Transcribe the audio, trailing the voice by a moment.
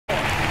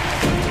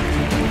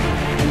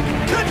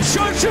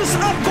churches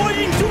are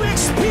going to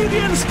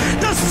experience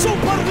the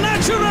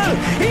supernatural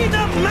in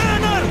a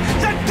manner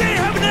that they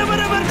have never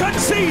ever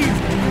conceived.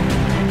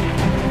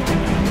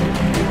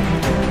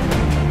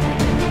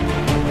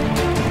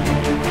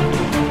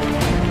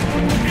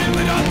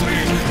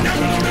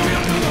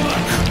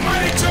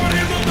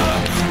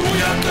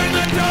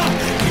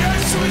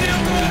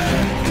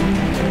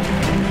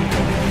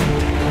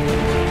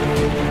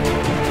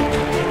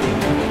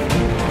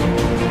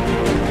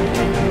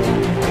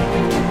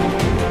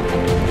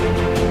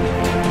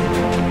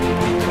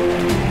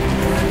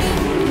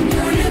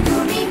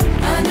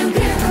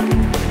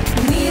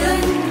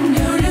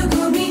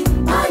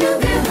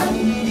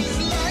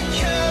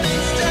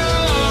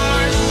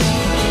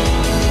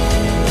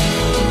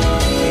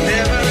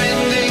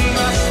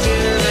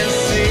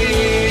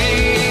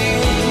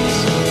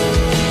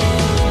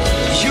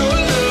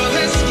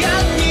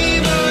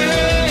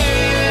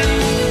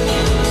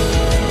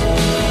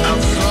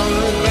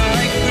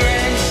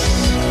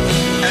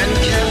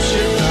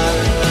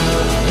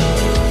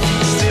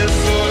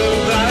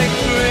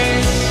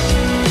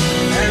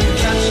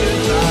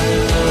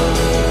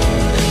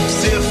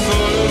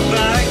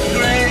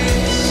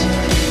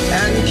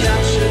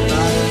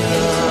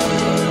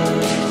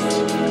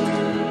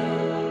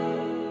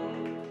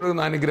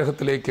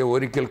 അനുഗ്രഹത്തിലേക്ക്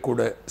ഒരിക്കൽ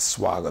കൂടെ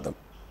സ്വാഗതം.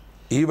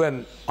 Even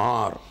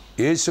R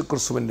യേശു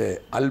ക്രിസ്തുവിൻ്റെ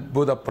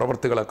അത്ഭുത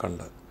പ്രവൃത്തികളെ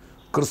കണ്ട്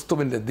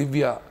ക്രിസ്തുവിൻ്റെ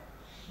ദിവ്യ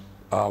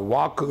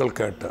വാക്കുകൾ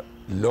കേട്ട്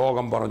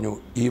ലോകം പറഞ്ഞു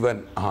ഈവൻ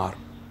ആർ.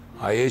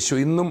 ആ യേശു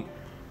ഇന്നും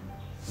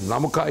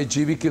നമുക്കായി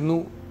ജീവിക്കുന്നു.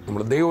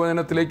 നമ്മൾ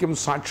ദൈവവചനത്തിലേക്കും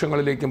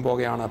സാക്ഷ്യങ്ങളിലേക്കും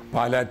പോകുകയാണ്.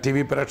 പാലാ TV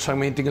പ്രേക്ഷക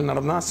മീറ്റിംഗിൽ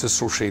നടന്ന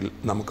ശുശ്രൂഷയിൽ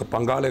നമുക്ക്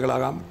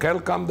പങ്കാളികളാകാം.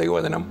 കേൾക്കാം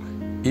ദൈവവചനം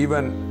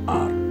ഈവൻ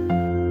ആർ.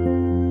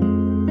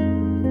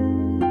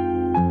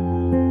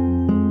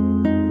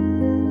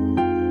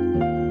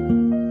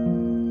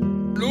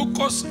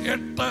 ലൂക്കോസ്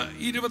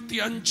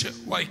 8:25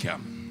 വായിക്കാം.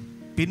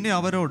 പിന്നെ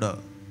അവരോട്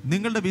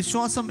നിങ്ങളുടെ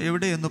വിശ്വാസം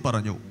എവിടെയെന്ന്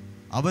പറഞ്ഞു.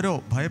 അവരോ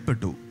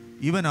ഭയപ്പെട്ടു.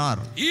 Even R.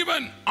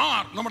 Even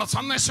R. നമ്മുടെ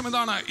സന്ദേശം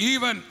ഇതാണ്.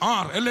 Even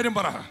R. എല്ലാവരും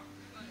പറ.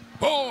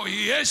 ഓ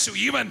യേശു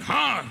ഈവൻ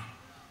ആർ.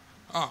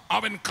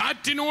 അവൻ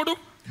കാറ്റിനോടും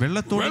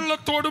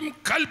വെള്ളത്തോടും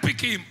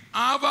കൽപ്പിക്കുകയും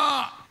അവ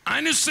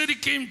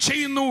അനുസരിക്കുകയും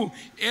ചെയ്യുന്നു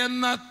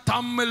എന്ന്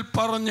തമ്മിൽ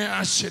പറഞ്ഞ്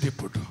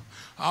ആശ്ചര്യപ്പെട്ടു.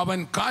 അവൻ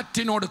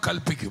കാറ്റിനോട്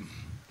കൽപ്പിക്കും.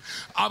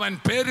 അവൻ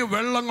പേര്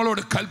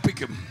വെള്ളങ്ങളോട്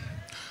കൽപ്പിക്കും.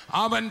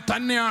 അവൻ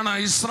തന്നെയാണ്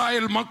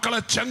ഇസ്രായേൽ മക്കളെ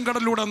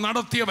ചെങ്കടലിലൂടെ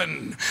നടത്തിയവൻ.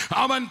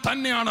 അവൻ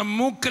തന്നെയാണ്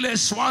മൂക്കിലെ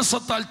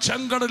ശ്വാസത്താൽ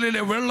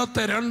ചെങ്കടലിലെ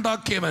വെള്ളത്തെ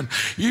രണ്ടാക്കിയവൻ.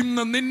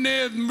 ഇന്ന് നിന്നെ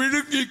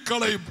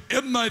വിഴുങ്ങിക്കളയും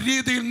എന്ന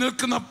രീതിയിൽ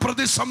നിൽക്കുന്ന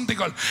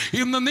പ്രതിസന്ധികൾ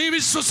ഇന്ന് നീ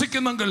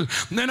വിശ്വസിക്കുന്നെങ്കിൽ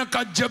നിനക്ക്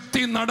ആ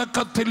ജപ്തി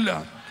നടക്കത്തില്ല,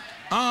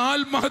 ആ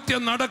ആത്മഹത്യ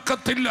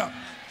നടക്കത്തില്ല.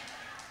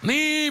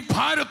 നീ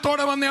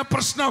ഭാരത്തോടെ വന്ന ആ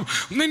പ്രശ്നം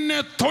നിന്നെ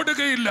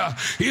തൊടുകയില്ല.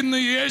 ഇന്ന്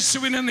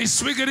യേശുവിനെ നീ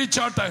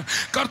സ്വീകരിച്ചാട്ടെ.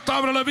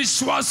 കർത്താവിനുള്ള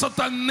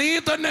വിശ്വാസത്താൽ നീ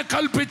തന്നെ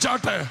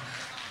കൽപ്പിച്ചാട്ടെ.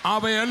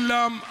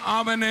 അവയെല്ലാം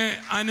അവനെ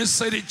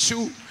അനുസരിച്ചു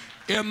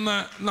എന്ന്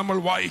നമ്മൾ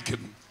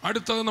വായിക്കുന്നു.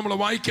 അടുത്തത് നമ്മൾ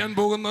വായിക്കാൻ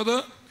പോകുന്നത്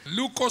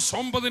ലൂക്കോസ്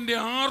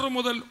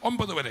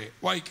 9:6-9 വരെ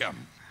വായിക്കാം.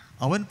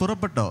 അവൻ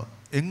പുറപ്പെട്ട്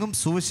എങ്ങും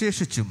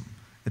സുവിശേഷിച്ചും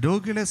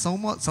രോഗികളെ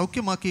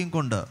സൗഖ്യമാക്കിയും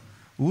കൊണ്ട്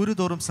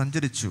ഊരുതോറും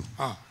സഞ്ചരിച്ചു.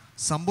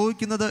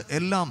 സംഭവിക്കുന്നത്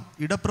എല്ലാം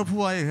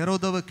ഇടപ്രഭുവായ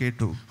ഹെരോദാവ്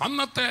കേട്ടു.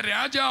 അന്നത്തെ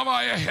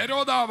രാജാവായ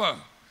ഹെരോദാവ്,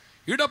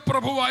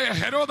 ഇടപ്രഭുവായ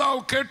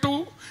ഹെരോദാവ് കേട്ടു,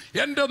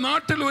 എൻ്റെ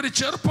നാട്ടിൽ ഒരു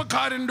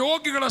ചെറുപ്പക്കാരൻ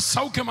രോഗികളെ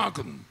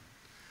സൗഖ്യമാക്കുന്നു.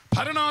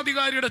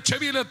 ഭരണാധികാരിയുടെ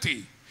ചെവിയിലെത്തി.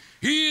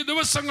 ഈ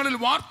ദിവസങ്ങളിൽ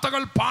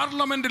വാർത്തകൾ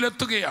പാർലമെന്റിൽ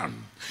എത്തുകയാണ്.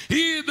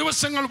 ഈ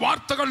ദിവസങ്ങൾ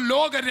വാർത്തകൾ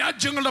ലോക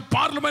രാജ്യങ്ങളുടെ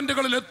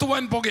പാർലമെന്റുകളിൽ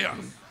എത്തുവാൻ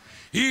പോകുകയാണ്.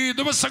 ഈ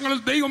ദിവസങ്ങളിൽ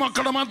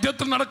ദൈവമക്കളുടെ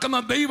മധ്യത്തിൽ നടക്കുന്ന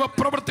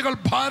ദൈവപ്രവൃത്തികൾ,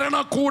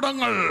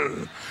 ഭരണകൂടങ്ങൾ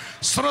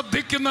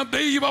ശ്രദ്ധിക്കുന്ന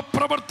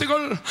ദൈവപ്രവൃത്തികൾ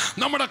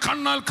നമ്മുടെ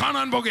കണ്ണാൽ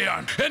കാണാൻ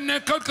പോകുകയാണ്. എന്നെ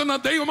കേൾക്കുന്ന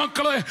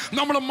ദൈവമക്കളെ,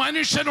 നമ്മൾ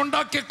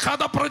മനുഷ്യനുണ്ടാക്കിയ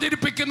കഥ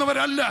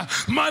പ്രചരിപ്പിക്കുന്നവരല്ല.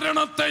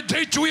 മരണത്തെ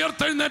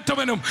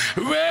ജയിച്ചുയർത്തെഴുന്നേറ്റവനും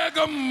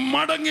വേഗം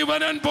മടങ്ങി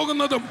വരാൻ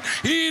പോകുന്നതും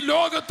ഈ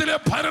ലോകത്തിലെ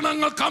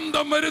ഭരണങ്ങൾക്ക്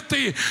അന്തം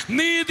വരുത്തി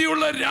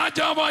നീതിയുള്ള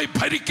രാജാവായി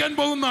ഭരിക്കാൻ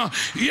പോകുന്ന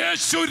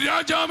യേശു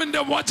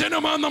രാജാവിന്റെ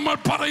വചനമാണ് നമ്മൾ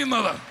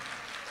പറയുന്നത്.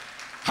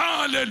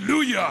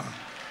 ഹല്ലേലൂയ,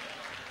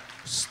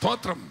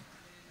 സ്തോത്രം.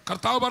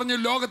 കർത്താവ് പറഞ്ഞു,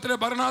 ലോകത്തിലെ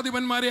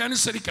ഭരണാധിപന്മാരെ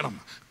അനുസരിക്കണം.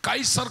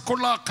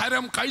 കൈസർക്കുള്ള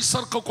കരം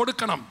കൈസർക്ക്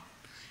കൊടുക്കണം.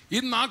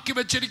 ഇന്നാക്കി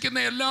വെച്ചിരിക്കുന്ന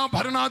എല്ലാ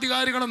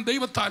ഭരണാധികാരികളും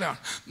ദൈവത്താലാണ്.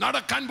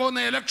 നടക്കാൻ പോകുന്ന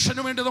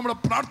ഇലക്ഷന് വേണ്ടി നമ്മൾ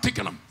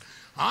പ്രാർത്ഥിക്കണം.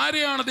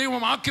 ആരെയാണ്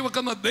ദൈവം ആക്കി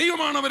വെക്കുന്നത്?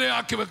 ദൈവമാണ് അവരെ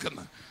ആക്കി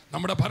വെക്കുന്നത്.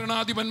 നമ്മുടെ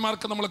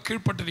ഭരണാധിപന്മാർക്ക് നമ്മൾ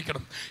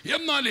കീഴ്പ്പെട്ടിരിക്കണം.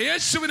 എന്നാൽ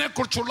യേശുവിനെ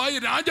കുറിച്ചുള്ള ഈ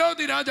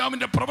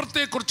രാജാവിന്റെ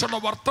പ്രവൃത്തിയെക്കുറിച്ചുള്ള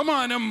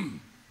വർത്തമാനം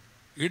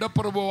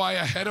ഇടപ്രഭുവായ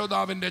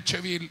ഹെരോദാവിന്റെ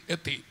ചെവിയിൽ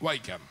എത്തി.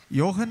 വായിക്കാം.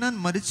 യോഹന്നാൻ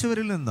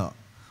മരിച്ചവരിൽ നിന്ന്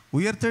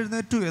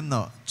ഉയർത്തെഴുന്നേറ്റു എന്ന്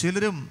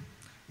ചിലരും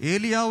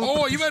ഏലിയാവ്.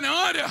 ഇവൻ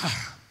ആരാ?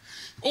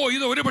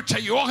 ഇത് ഒരുപക്ഷെ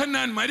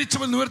യോഹന്നാൻ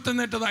മരിച്ചവൻ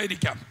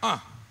ഉയർത്തെഴുന്നേറ്റതായിരിക്കാം.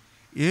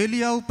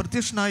 ഏലിയാവ്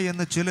പ്രത്യക്ഷനായി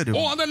എന്ന് ചിലരും.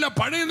 അതല്ല,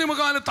 പഴയ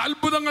നിയമകാലത്ത്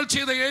അത്ഭുതങ്ങൾ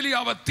ചെയ്ത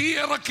ഏലിയാവ്, തീ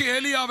ഇറക്കിയ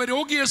ഏലിയാവ്,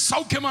 രോഗിയെ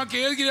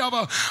സൗഖ്യമാക്കിയ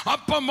ഏലിയാവ്,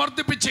 അപ്പം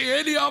വർദ്ധിപ്പിച്ച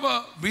ഏലിയാവ്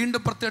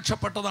വീണ്ടും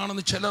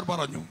പ്രത്യക്ഷപ്പെട്ടതാണെന്ന് ചിലർ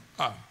പറഞ്ഞു.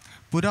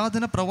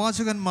 പുരാതന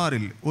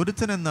പ്രവാചകന്മാരിൽ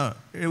ഒരുത്തനെന്ന്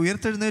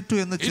ഉയർത്തെഴുന്നേറ്റു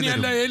എന്ന്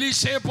ഇനിയല്ല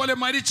എലീശയെ പോലെ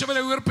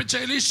മരിച്ചവരെ ഉയർപ്പിച്ച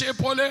എലീശയെ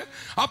പോലെ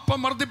അപ്പം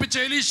വർദ്ധിപ്പിച്ച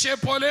എലീശയെ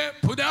പോലെ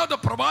പുരാതന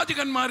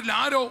പ്രവാചകന്മാരിൽ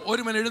ആരോ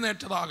ഒരുവൻ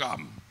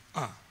എഴുന്നേറ്റതാകാം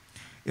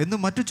എന്ന്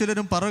മറ്റു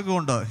ചിലരും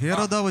പറയുകൊണ്ട്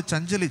ഹെരോദാവ്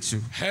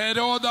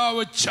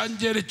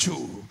ചഞ്ചലിച്ചു.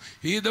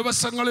 ഈ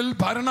ദിവസങ്ങളിൽ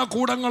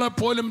ഭരണകൂടങ്ങളെ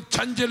പോലും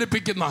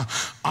ചഞ്ചലിപ്പിക്കുന്ന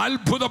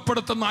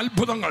അത്ഭുതപ്പെടുത്തുന്ന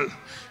അത്ഭുതങ്ങൾ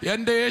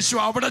എൻ്റെ യേശു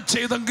അവിടെ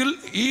ചെയ്തെങ്കിൽ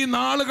ഈ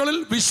നാളുകളിൽ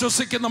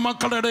വിശ്വസിക്കുന്ന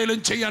മക്കളുടെ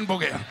ഇടയിലും ചെയ്യാൻ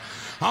പോകുകയാണ്.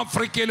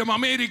 ആഫ്രിക്കയിലും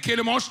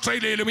അമേരിക്കയിലും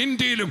ഓസ്ട്രേലിയയിലും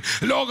ഇന്ത്യയിലും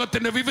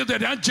ലോകത്തിന്റെ വിവിധ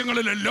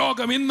രാജ്യങ്ങളിലും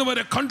ലോകം ഇന്ന്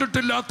വരെ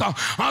കണ്ടിട്ടില്ലാത്ത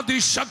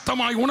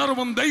അതിശക്തമായ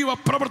ഉണർവും ദൈവ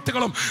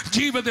പ്രവൃത്തികളും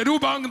ജീവിത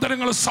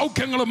രൂപാന്തരങ്ങളും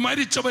സൗഖ്യങ്ങളും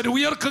മരിച്ചവർ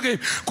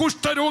ഉയർക്കുകയും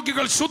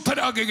കുഷ്ഠരോഗികൾ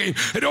ശുദ്ധരാകുകയും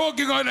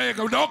രോഗികളെ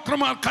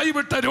ഡോക്ടർമാർ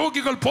കൈവിട്ട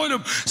രോഗികൾ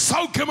പോലും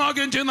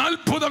സൗഖ്യമാകുകയും ചെയ്യുന്ന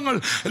അത്ഭുതങ്ങൾ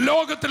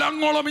ലോകത്തിൽ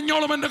അങ്ങോളം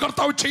ഇങ്ങോളം എൻ്റെ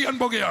കർത്താവ് ചെയ്യാൻ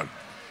പോകുകയാണ്.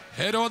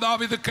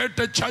 ഹെരോദാവ് ഇത്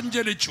കേട്ട്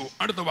ചഞ്ചലിച്ചു.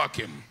 അടുത്ത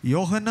വാക്യം,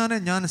 യോഹന്നാനെ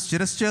ഞാൻ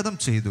ശിരച്ഛേദം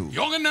ചെയ്തു.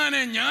 യോഹന്നാനെ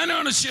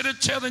ഞാനാണ്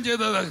ശിരച്ഛേദം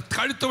ചെയ്തത്,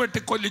 കഴുത്ത്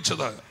വെട്ടി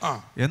കൊല്ലിച്ചത്.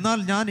 എന്നാൽ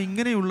ഞാൻ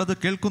ഇങ്ങനെയുള്ളത്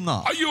കേൾക്കുന്ന,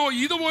 അയ്യോ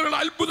ഇതുപോലുള്ള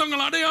അത്ഭുതങ്ങൾ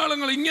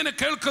അടയാളങ്ങൾ ഇങ്ങനെ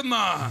കേൾക്കുന്ന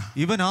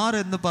ഇവൻ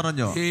ആരെന്ന്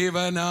പറഞ്ഞു.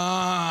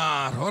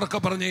 ഇവനാർ,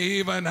 ഉറക്കെ പറഞ്ഞ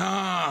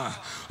ഇവനാർ,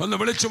 ഒന്ന്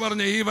വിളിച്ചു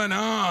പറഞ്ഞ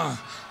ഇവനാർ.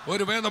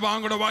 ഒരു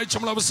വേദഭാഗം കൂടെ വായിച്ച്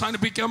നമ്മൾ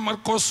അവസാനിപ്പിക്കാം.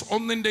 മർക്കോസ്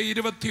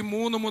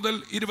 1:23 മുതൽ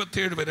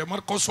 27 വരെ.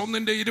 മർക്കോസ്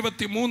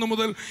 1:23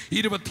 മുതൽ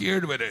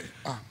 27 വരെ.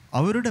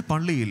 അവരുടെ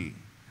പള്ളിയിൽ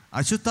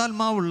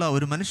അശുദ്ധാത്മാവുള്ള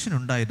ഒരു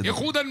മനുഷ്യനുണ്ടായിരുന്നു.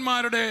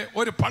 യഹൂദന്മാരുടെ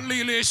ഒരു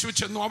പള്ളിയിൽ യേശു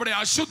ചെന്നു. അവിടെ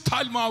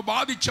അശുദ്ധാത്മാവ്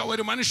ബാധിച്ച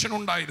ഒരു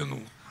മനുഷ്യനുണ്ടായിരുന്നു.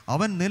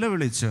 അവൻ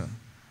നിലവിളിച്ച്,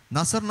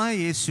 നസറനായ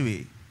യേശുവേ,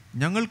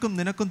 ഞങ്ങൾക്കും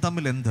നിനക്കും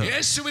തമ്മിൽ എന്ത്?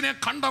 യേശുവിനെ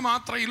കണ്ട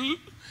മാത്രയിൽ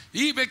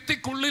ഈ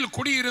വ്യക്തിക്കുള്ളിൽ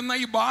കുടിയിരുന്ന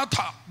ഈ ബാധ,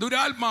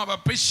 ദുരാത്മാവ്,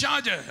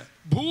 പിശാച്,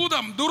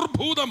 ഭൂതം,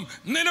 ദുർഭൂതം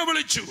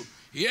നിലവിളിച്ചു,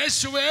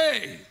 യേശുവേ,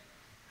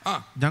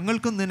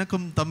 ഞങ്ങൾക്കും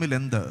നിനക്കും തമ്മിൽ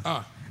എന്ത്?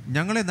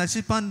 ഞങ്ങളെ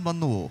നശിപ്പാൻ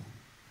വന്നുവോ?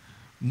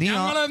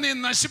 നീ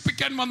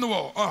നശിപ്പിക്കാൻ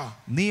വന്നുവോ?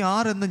 നീ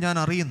ആരെന്ന് ഞാൻ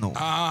അറിയുന്നു.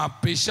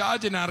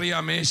 പിശാചിനെ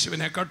അറിയാം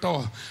യേശുവിനെ കേട്ടോ.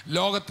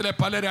 ലോകത്തിലെ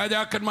പല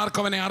രാജാക്കന്മാർക്ക്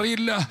അവനെ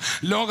അറിയില്ല,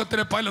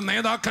 ലോകത്തിലെ പല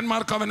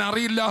നേതാക്കന്മാർക്ക് അവനെ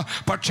അറിയില്ല.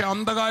 പക്ഷെ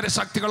അന്ധകാര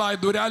ശക്തികളായ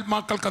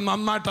ദുരാത്മാക്കൾക്ക്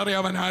നന്നായിട്ട്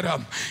അറിയാം അവൻ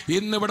ആരാം.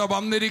 ഇന്നിവിടെ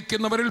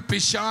വന്നിരിക്കുന്നവരിൽ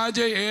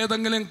പിശാച്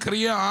ഏതെങ്കിലും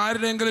ക്രിയ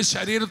ആരുടെയെങ്കിലും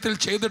ശരീരത്തിൽ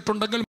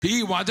ചെയ്തിട്ടുണ്ടെങ്കിൽ ഈ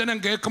വചനം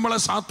കേൾക്കുമ്പോൾ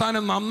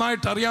സാത്താന്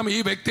നന്നായിട്ട് അറിയാം ഈ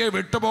വ്യക്തിയെ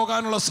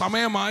വിട്ടുപോകാനുള്ള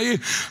സമയമായി.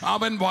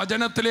 അവൻ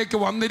വചനത്തിലേക്ക്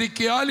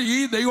വന്നിരിക്കിയാൽ, ഈ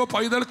ദൈവ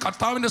പൈതൽ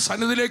കർത്താവിൻ്റെ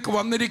സന്നിധി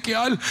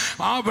വന്നിരിക്കിയാൽ,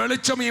 ആ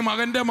വെളിച്ചം ഈ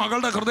മകന്റെ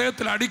മകളുടെ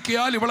ഹൃദയത്തിൽ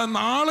അടിക്കിയാൽ, ഇവളെ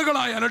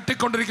നാളുകളായി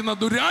അലട്ടിക്കൊണ്ടിരിക്കുന്ന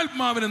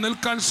ദുരാത്മാവിന്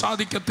നിൽക്കാൻ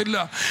സാധിക്കത്തില്ല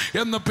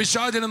എന്ന്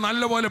പിശാചിന്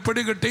നല്ലപോലെ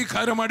പിടികിട്ടി.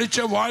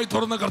 കരമടിച്ച് വായ്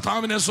തുറന്ന്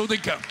കർത്താവിനെ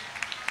സ്തുതിക്കാം.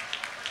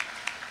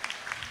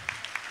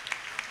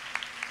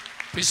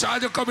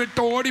 പിശാചൊക്കെ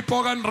വിട്ട്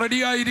ഓടിപ്പോകാൻ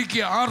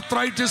റെഡിയായിരിക്കുക.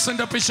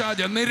 ആർത്രൈറ്റിസിന്റെ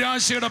പിശാച്,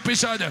 നിരാശയുടെ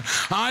പിശാച്,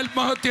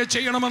 ആത്മഹത്യ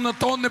ചെയ്യണമെന്ന്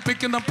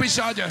തോന്നിപ്പിക്കുന്ന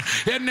പിശാച്,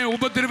 എന്നെ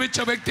ഉപദ്രവിച്ച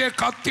വ്യക്തിയെ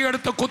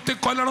കത്തിയെടുത്ത്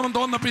കുത്തിക്കൊല്ലണമെന്ന്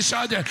തോന്നുന്ന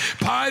പിശാച്,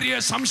 ഭാര്യയെ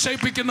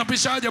സംശയിപ്പിക്കുന്ന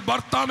പിശാച്,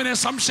 ഭർത്താവിനെ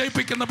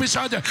സംശയിപ്പിക്കുന്ന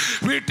പിശാച്,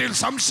 വീട്ടിൽ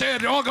സംശയ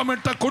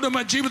രോഗമിട്ട് കുടുംബ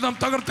ജീവിതം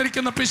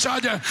തകർത്തിരിക്കുന്ന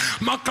പിശാച്,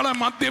 മക്കളെ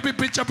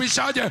മദ്യപിപ്പിച്ച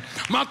പിശാച്,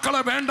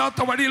 മക്കളെ വേണ്ടാത്ത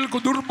വഴിയിൽ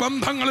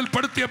ദുർബന്ധങ്ങളിൽ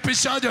പെടുത്തിയ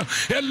പിശാച്,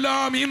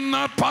 എല്ലാം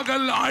ഇന്ന്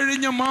പകൽ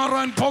അഴിഞ്ഞു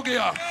മാറാൻ പോകുക.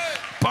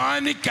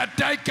 പാനിക്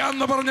അറ്റാക്ക്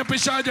എന്ന് പറഞ്ഞ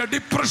പിശാച്,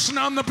 ഡിപ്രഷൻ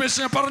എന്ന്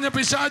പറഞ്ഞ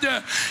പിശാച്,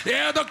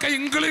 ഏതൊക്കെ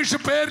ഇംഗ്ലീഷ്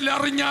പേരിൽ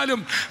അറിഞ്ഞാലും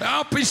ആ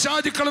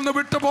പിശാചുക്കൾ നിന്ന്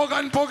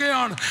വിട്ടുപോകാൻ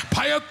പോകുകയാണ്.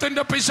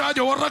 ഭയത്തിന്റെ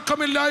പിശാച്,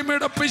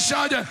 ഉറക്കമില്ലായ്മയുടെ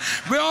പിശാച്,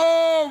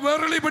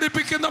 വിരളി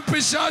പിടിപ്പിക്കുന്ന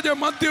പിശാച്,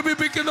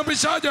 മദ്യപിപ്പിക്കുന്ന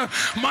പിശാച്,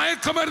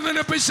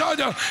 മയക്കമരുന്നിന്റെ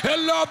പിശാച്,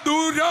 എല്ലാ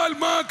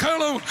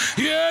ദുരാത്മാക്കളും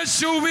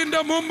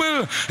യേശുവിന്റെ മുമ്പിൽ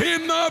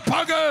ഇന്ന്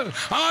പകൽ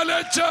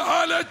അലച്ച്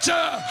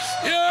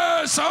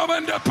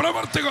അവന്റെ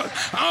പ്രവർത്തികൾ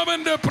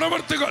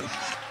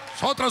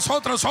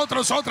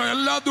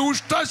എല്ലാ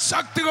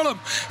ദുഷ്ടശക്തികളും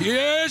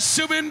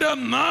യേശുവിന്റെ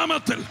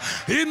നാമത്തിൽ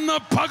ഇന്ന്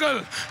പകൽ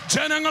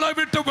ജനങ്ങളെ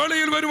വിട്ട്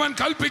വെളിയിൽ വരുവാൻ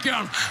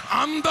കൽപ്പിക്കുകയാണ്.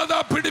 അന്ധത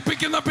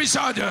പിടിപ്പിക്കുന്ന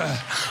പിശാച്,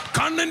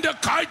 കണ്ണിന്റെ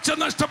കാഴ്ച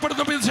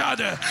നഷ്ടപ്പെടുന്ന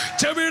പിശാച്,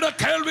 ചെവിയുടെ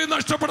കേൾവി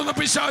നഷ്ടപ്പെടുന്ന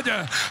പിശാച്,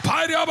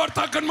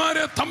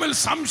 ഭാര്യാഭർത്താക്കന്മാരെ തമ്മിൽ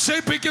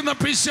സംശയിപ്പിക്കുന്ന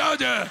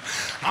പിശാച്,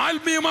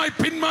 ആത്മീയമായി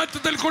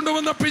പിന്മാറ്റത്തിൽ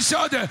കൊണ്ടുവന്ന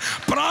പിശാച്,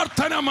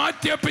 പ്രാർത്ഥന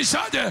മാറ്റിയ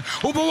പിശാച്,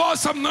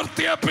 ഉപവാസം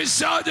നിർത്തിയ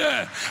പിശാച്,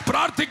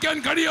 പ്രാർത്ഥിക്കാൻ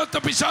കഴിയാത്ത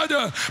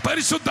പിശാച്,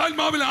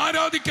 പരിശുദ്ധാത്മാവിൽ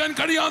ആരാധിക്കാൻ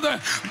കഴിയാതെ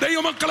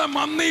ദൈവമക്കളെ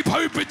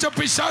മന്ദീഭവിപ്പിച്ച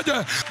പിശാച്,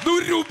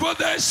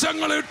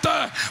 ദുരുപദേശങ്ങളിട്ട്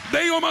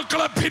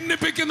ദൈവമക്കളെ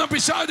ഭിന്നിപ്പിക്കുന്ന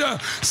പിശാച്,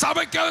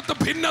 സഭയ്ക്കകത്ത്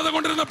ഭിന്നത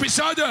കൊണ്ടിരുന്ന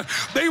പിശാച്,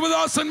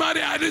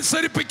 ദൈവദാസന്മാരെ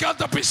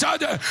അനുസരിപ്പിക്കാത്ത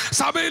പിശാച്,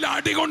 സഭയിൽ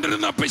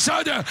അടികൊണ്ടിരുന്ന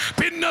പിശാച്,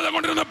 ഭിന്നത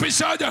കൊണ്ടിരുന്ന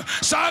പിശാച്,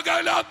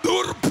 സകല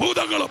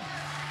ദുർഭൂതങ്ങളും,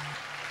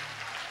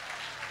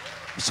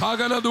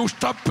 സകല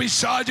ദുഷ്ട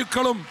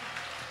പിശാചുക്കളും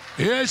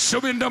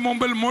യേശുവിന്റെ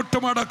മുമ്പിൽ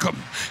മുട്ടുമടക്കും.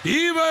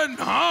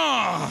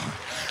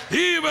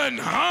 ഈവൻ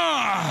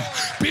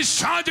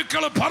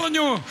പിശാചുക്കൾ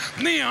പറഞ്ഞു,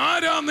 നീ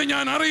ആരാന്ന്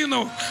ഞാൻ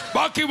അറിയുന്നു.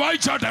 ബാക്കി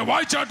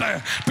വായിച്ചാട്ടെ.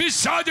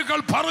 പിശാചുക്കൾ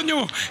പറഞ്ഞു,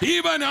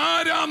 ഇവൻ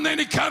ആരാന്ന്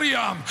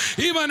എനിക്കറിയാം.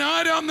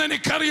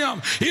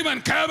 ഇവൻ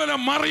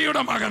കേവലം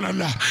മറിയുടെ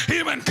മകനല്ല,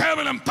 ഇവൻ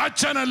കേവലം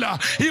തച്ചനല്ല,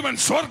 ഇവൻ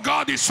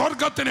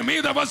സ്വർഗത്തിന്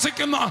മീതെ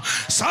വസിക്കുന്ന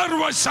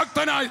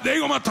സർവശക്തനായ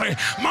ദൈവമത്രേ,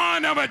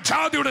 മാനവ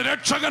ജാതിയുടെ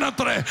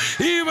രക്ഷകനത്രേ,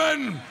 ഇവൻ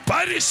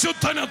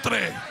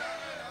പരിശുദ്ധനത്രേ.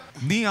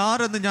 നീ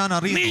ആരെന്ന്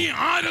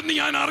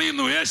ഞാൻ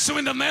അറിയുന്നു.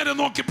 യേശുവിന്റെ നേരെ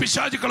നോക്കി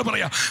പിശാചുക്കൾ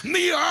പറയാ,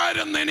 നീ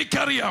ആരെന്ന്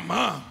എനിക്കറിയാം.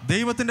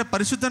 ദൈവത്തിന്റെ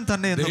പരിശുദ്ധൻ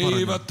തന്നെ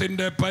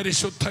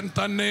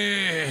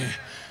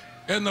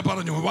എന്ന്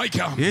പറഞ്ഞു.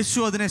 വായിക്കാം. യേശു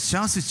അതിനെ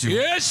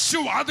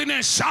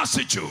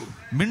ശാസിച്ചു.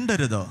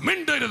 മിണ്ടരുത്,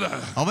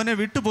 അവനെ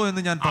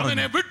വിട്ടുപോയെന്ന് ഞാൻ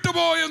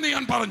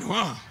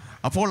പറഞ്ഞു.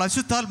 അപ്പോൾ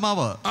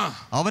അശുദ്ധാത്മാവ്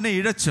അവനെ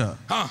ഇഴച്ച്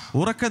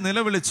ഉറക്കെ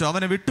നിലവിളിച്ച്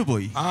അവനെ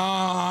വിട്ടുപോയി.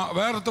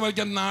 വേറത്ത്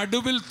വയ്ക്കാൻ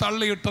നടുവിൽ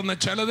തള്ളിയിട്ടെന്ന്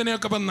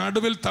ചിലതിനെയൊക്കെ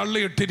നടുവിൽ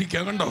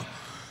തള്ളിയിട്ടിരിക്കുക. കണ്ടോ,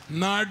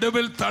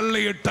 നടുവിൽ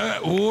തള്ളിയിട്ട്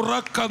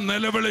ഉറക്ക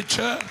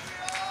നിലവിളിച്ച്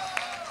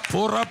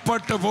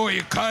പുറപ്പെട്ടു പോയി.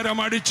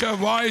 കരമടിച്ച്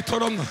വായി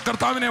തുറന്ന്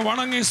കർത്താവിനെ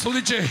വണങ്ങി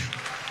സ്തുതിച്ച്.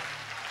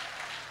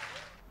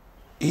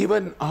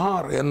 ഇവൻ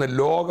ആർ എന്ന്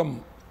ലോകം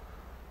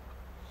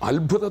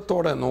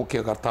അത്ഭുതത്തോടെ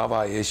നോക്കിയ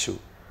കർത്താവായ യേശു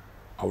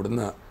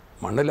അവിടുന്ന്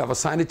മണ്ണിൽ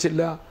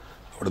അവസാനിച്ചില്ല,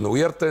 അവിടുന്ന്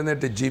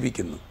ഉയർത്തെഴുന്നേറ്റ്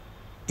ജീവിക്കുന്നു.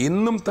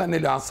 ഇന്നും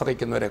തന്നിൽ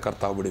ആശ്രയിക്കുന്നവരെ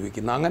കർത്താവ്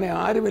വിടുവിക്കുന്നു. അങ്ങനെ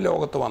ആരും ഈ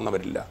ലോകത്ത്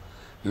വന്നവരില്ല.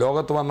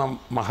 ലോകത്ത് വന്ന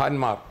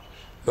മഹാന്മാർ,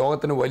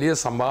 ലോകത്തിന് വലിയ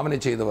സംഭാവന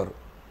ചെയ്തവർ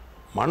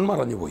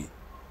മൺമറഞ്ഞുപോയി.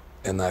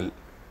 എന്നാൽ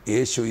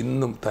യേശു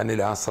ഇന്നും തന്നിൽ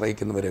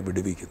ആശ്രയിക്കുന്നവരെ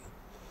വിടുവിക്കുന്നു.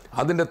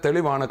 അതിൻ്റെ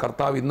തെളിവാണ്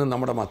കർത്താവ് ഇന്നും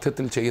നമ്മുടെ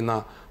മധ്യത്തിൽ ചെയ്യുന്ന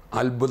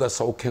അത്ഭുത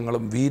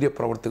സൗഖ്യങ്ങളും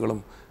വീര്യപ്രവൃത്തികളും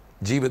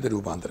ജീവിത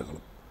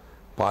രൂപാന്തരങ്ങളും.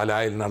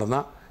 പാലായിൽ നടന്ന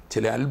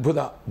ചില അത്ഭുത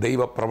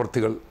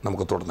ദൈവപ്രവൃത്തികൾ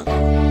നമുക്ക് തുടർന്ന്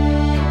കാണാം.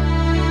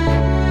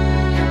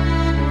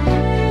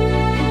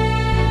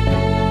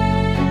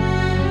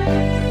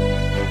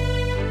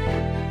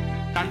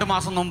 2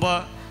 മാസം മുമ്പ്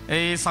ഈ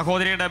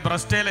സഹോദരിയുടെ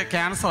ബ്രസ്റ്റിൽ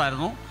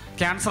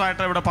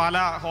ക്യാൻസറായിട്ട് ഇവിടെ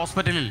പാലാ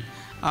ഹോസ്പിറ്റലിൽ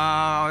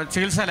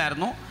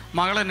ചികിത്സയിലായിരുന്നു.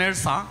 മകള്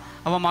നേഴ്സാണ്.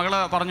 അപ്പോൾ മകൾ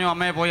പറഞ്ഞു,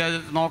 അമ്മയെ പോയി അത്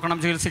നോക്കണം,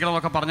 ചികിത്സിക്കണം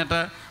എന്നൊക്കെ പറഞ്ഞിട്ട്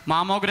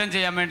മാമോഗ്രാം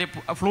ചെയ്യാൻ വേണ്ടി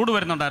ഫ്ലൂയിഡ്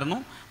വരുന്നുണ്ടായിരുന്നു.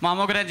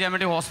 മാമോഗ്രാം ചെയ്യാൻ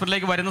വേണ്ടി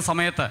ഹോസ്പിറ്റലിലേക്ക് വരുന്ന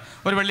സമയത്ത്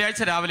ഒരു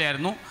വെള്ളിയാഴ്ച രാവിലെ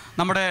ആയിരുന്നു.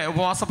 നമ്മുടെ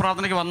ഉപവാസ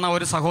പ്രാർത്ഥനയ്ക്ക് വന്ന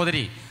ഒരു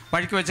സഹോദരി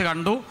വഴിക്ക് വെച്ച്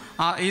കണ്ടു.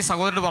 ഈ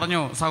സഹോദരിയോട്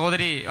പറഞ്ഞു,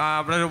 സഹോദരി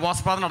ഇവിടെ ഒരു ഉപവാസ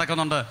പ്രാർത്ഥന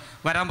നടക്കുന്നുണ്ട്,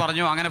 വരാൻ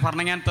പറഞ്ഞു. അങ്ങനെ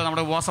ഭരണങ്ങാനത്ത്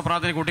നമ്മുടെ ഉപവാസ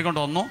പ്രാർത്ഥന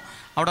കൂട്ടിക്കൊണ്ട് വന്നു.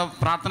 അവിടെ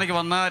പ്രാർത്ഥനയ്ക്ക്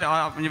വന്ന്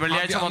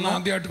വെള്ളിയാഴ്ച വന്നു.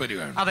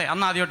 അതെ,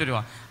 അന്ന് ആദ്യമായിട്ട്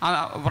വരിക.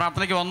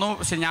 പ്രാർത്ഥനയ്ക്ക് വന്നു,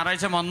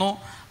 ഞായറാഴ്ച വന്നു.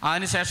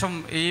 അതിനുശേഷം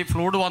ഈ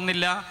ഫ്ലൂയിഡ്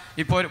വന്നില്ല,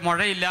 ഇപ്പോൾ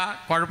മുഴയില്ല,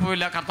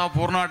 കുഴപ്പമില്ല. കർത്താവ്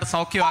പൂർണ്ണമായിട്ട്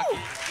സൗഖ്യമാക്കി.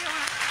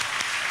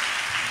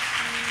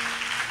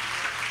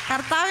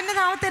 കർത്താവിൻ്റെ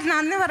നാമത്തിൽ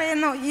നന്ദി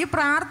പറയുന്നു. ഈ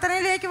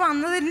പ്രാർത്ഥനയിലേക്ക്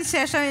വന്നതിന്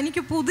ശേഷം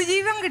എനിക്ക്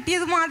പുതുജീവൻ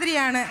കിട്ടിയത്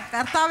മാതിരിയാണ്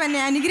കർത്താവ്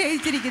എന്നെ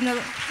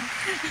അനുഗ്രഹിച്ചിരിക്കുന്നത്.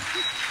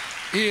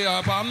 ഈ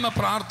അന്ന്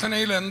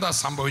പ്രാർത്ഥനയിൽ എന്താ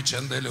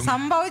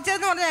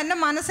സംഭവിച്ചതെന്ന് പറഞ്ഞാൽ എൻ്റെ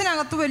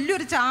മനസ്സിനകത്ത്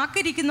വലിയൊരു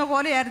ചാക്കിരിക്കുന്ന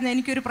പോലെയായിരുന്നു.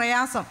 എനിക്കൊരു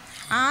പ്രയാസം,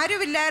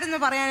 ആരുമില്ലായിരുന്നു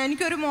പറയാൻ.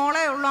 എനിക്കൊരു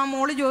മോളേ ഉള്ളൂ. ആ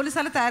മോള് ജോലി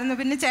സ്ഥലത്തായിരുന്നു.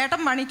 പിന്നെ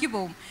ചേട്ടൻ പണിക്ക്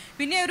പോകും.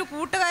 പിന്നെ ഒരു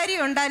കൂട്ടുകാരി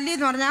ഉണ്ട്, അല്ലി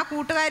എന്ന് പറഞ്ഞാൽ. ആ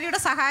കൂട്ടുകാരിയുടെ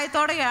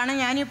സഹായത്തോടെയാണ്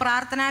ഞാൻ ഈ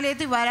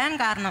പ്രാർത്ഥനാലയത്തിൽ വരാൻ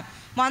കാരണം.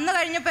 വന്നു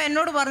കഴിഞ്ഞപ്പോൾ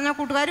എന്നോട് പറഞ്ഞ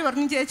കൂട്ടുകാരി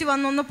പറഞ്ഞു, ചേച്ചി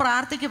വന്നൊന്ന്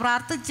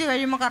പ്രാർത്ഥിച്ച്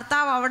കഴിയുമ്പോൾ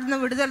കർത്താവ് അവിടെ നിന്ന്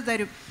വിടുതൽ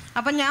തരും.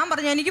 അപ്പം ഞാൻ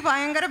പറഞ്ഞു, എനിക്ക്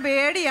ഭയങ്കര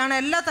പേടിയാണ്,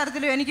 എല്ലാ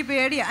തരത്തിലും എനിക്ക്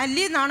പേടിയാണ്.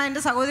 അല്ലി എന്നാണ്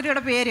എൻ്റെ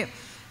സഹോദരിയുടെ പേര്.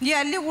 ഈ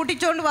അല്ലി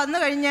കൂട്ടിച്ചുകൊണ്ട് വന്നു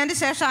കഴിഞ്ഞതിന്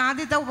ശേഷം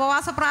ആദ്യത്തെ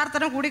ഉപവാസ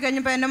പ്രാർത്ഥന കൂടി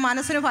കഴിഞ്ഞപ്പോൾ എൻ്റെ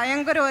മനസ്സിന്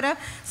ഭയങ്കര ഒരു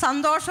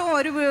സന്തോഷവും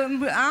ഒരു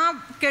ആ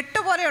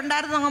കെട്ടുപോലെ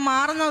ഉണ്ടായിരുന്നു, അങ്ങ്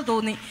മാറുന്നത്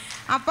തോന്നി.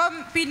 അപ്പം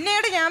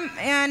പിന്നീട്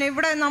ഞാൻ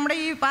ഇവിടെ നമ്മുടെ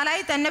ഈ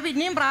പാലായിൽ തന്നെ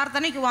പിന്നെയും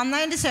പ്രാർത്ഥനയ്ക്ക്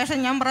വന്നതിന് ശേഷം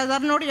ഞാൻ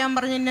ബ്രദറിനോട് ഞാൻ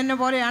പറഞ്ഞു, ഇന്ന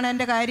പോലെയാണ്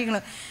എൻ്റെ കാര്യങ്ങൾ.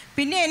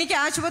 പിന്നെ എനിക്ക്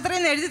ആശുപത്രിയിൽ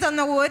നിന്ന് എഴുതി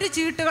തന്ന ഒരു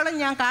ചീട്ടുകളും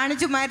ഞാൻ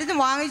കാണിച്ചു മരുന്ന്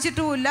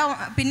വാങ്ങിച്ചിട്ടുമില്ല.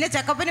 പിന്നെ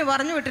ചെക്കപ്പിന്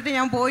പറഞ്ഞു വിട്ടിട്ട്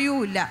ഞാൻ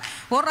പോയുമില്ല.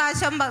 ഒരു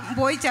പ്രാവശ്യം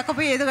പോയി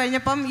ചെക്കപ്പ് ചെയ്ത്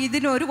കഴിഞ്ഞപ്പം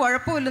ഇതിനൊരു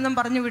കുഴപ്പമില്ലെന്നും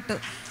പറഞ്ഞു വിട്ടു.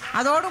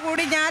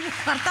 അതോടുകൂടി ഞാൻ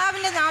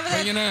കർത്താവിന്റെ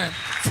നാമത്തിൽ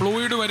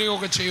ഫ്ലൂയിഡ്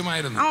വരികയൊക്കെ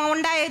ചെയ്യുമായിരുന്നു.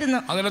 ഉണ്ടായിരുന്നു,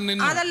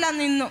 അതെല്ലാം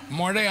നിന്നു.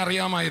 മുഴ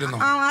അറിയാമായിരുന്നു?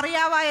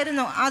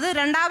 അറിയാമായിരുന്നു. അത്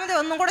രണ്ടാമത്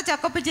ഒന്നും കൂടെ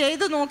ചെക്കപ്പ്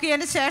ചെയ്ത്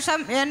നോക്കിയതിന് ശേഷം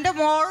എൻ്റെ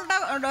മോളുടെ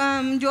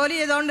ജോലി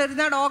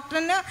ചെയ്തുകൊണ്ടിരുന്ന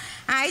ഡോക്ടറിന്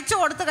അയച്ചു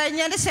കൊടുത്തു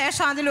കഴിഞ്ഞതിന്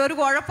ശേഷം അതിലൊരു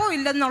കുഴപ്പവും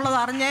ഇല്ലെന്നുള്ളത്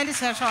അറിഞ്ഞതിന്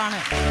ശേഷമാണ്.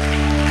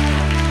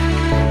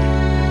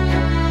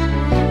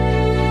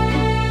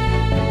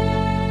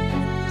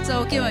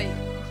 സൗഖ്യമായി.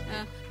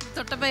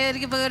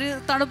 തൊട്ടപ്പോൾ ഒരു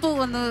തണുപ്പ്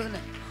വന്നു,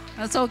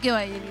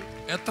 സൗഖ്യമായി.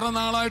 എത്ര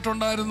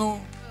നാളായിട്ടുണ്ടായിരുന്നു?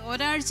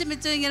 ഒരാഴ്ച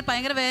മിച്ചം ഇങ്ങനെ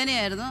ഭയങ്കര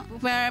വേദനയായിരുന്നു.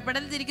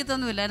 പെടൽ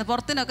തിരിക്കത്തൊന്നുമില്ലായിരുന്നു.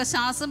 പുറത്തിനൊക്കെ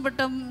ശ്വാസം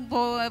വിട്ടും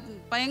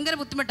ഭയങ്കര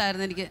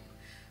ബുദ്ധിമുട്ടായിരുന്നു എനിക്ക്.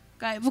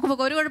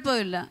 ഒരു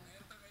കുഴപ്പമില്ല.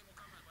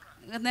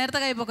 നേരത്തെ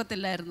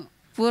കൈപ്പൊക്കത്തില്ലായിരുന്നു.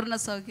 പൂർണ്ണ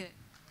സൗഖ്യം.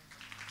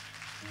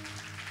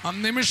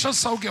 നിമിഷ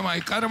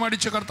സൗഖ്യമായി.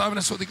 കരമടിച്ച്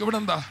കർത്താവിനെ സ്തുതിക്കും. ഇവിടെ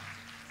എന്താ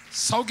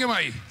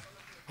സൗഖ്യമായി?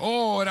 ഓ,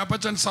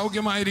 ഒരപ്പച്ചൻ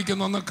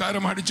സൗഖ്യമായിരിക്കുന്നു. ഒന്ന്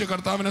കരമടിച്ച്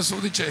കർത്താവിനെ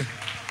സ്തുതിച്ചേ.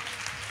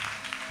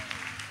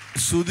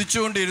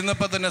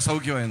 സ്തുതിച്ചുകൊണ്ടിരുന്നപ്പോൾ തന്നെ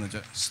സൗഖ്യമായെന്ന്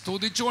വെച്ചാൽ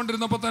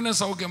സ്തുതിച്ചുകൊണ്ടിരുന്നപ്പോൾ തന്നെ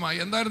സൗഖ്യമായി.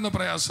 എന്തായിരുന്നു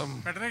പ്രയാസം?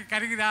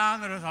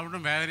 കരികരാന്നൊരു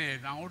സൗണ്ടും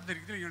വേദനയായിരുന്നു.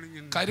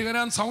 അങ്ങോട്ട്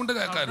കരികരാൻ സൗണ്ട്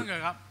കേൾക്കാനും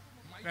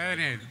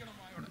വേദനയായിരുന്നു.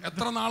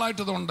 എത്ര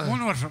നാളായിട്ട് ഇതുണ്ട്?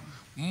 3 വർഷം.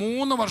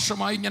 3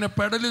 വർഷമായി ഇങ്ങനെ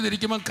പെടല്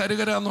തിരിക്കുമ്പോൾ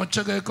കരുകരാന്ന് ഒച്ച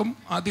കേൾക്കും.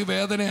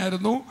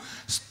 അതിവേദനയായിരുന്നു.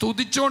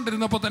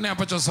 സ്തുതിച്ചോണ്ടിരുന്നപ്പോൾ തന്നെ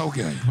അപ്പച്ച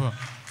സൗഖ്യമായി.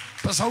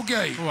 ഇപ്പൊ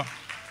സൗഖ്യമായി.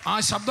 ആ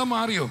ശബ്ദം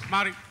മാറിയോ?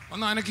 മാറി.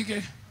 ഒന്ന് അനക്കിക്കേ.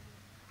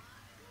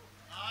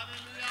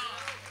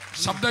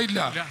 ശബ്ദമില്ല.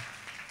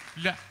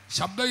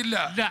 ശബ്ദമില്ല.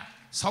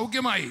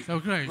 സൗഖ്യമായി.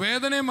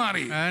 വേദനയും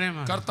മാറി.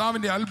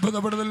 കർത്താവിന്റെ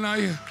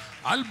അത്ഭുതപ്പെടുത്തലിനായി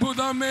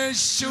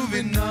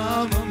അത്ഭുതമേശുവിൻ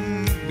നാമം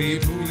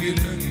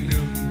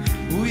വിഭൂയിലെങ്ങും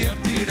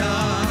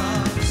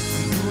ഉയർത്തിടാം.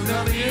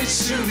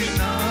 അത്ഭുതമേശുവിൻ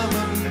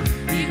നാമം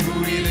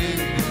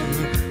വിഭൂയിലെങ്ങും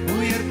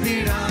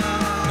ഉയർത്തിടാം.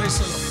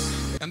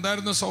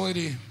 എന്തായിരുന്നു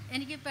സഹോദരി?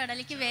 എനിക്ക്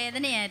പെടലിക്ക്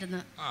വേദനയായിരുന്നു.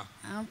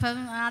 അപ്പം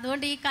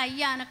അതുകൊണ്ട് ഈ കൈ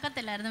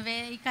അനക്കത്തില്ലായിരുന്നു.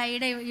 ഈ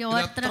കൈയുടെ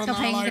ഓരത്തിലൊക്കെ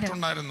ഭയങ്കര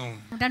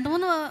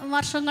 2-3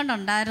 വർഷം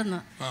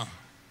കൊണ്ടുണ്ടായിരുന്നു.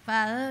 അപ്പം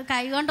അത്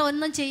കൈ കൊണ്ട്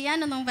ഒന്നും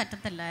ചെയ്യാനൊന്നും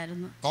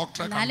പറ്റത്തില്ലായിരുന്നു.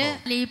 എന്നാലും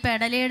ഈ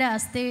പെടലിയുടെ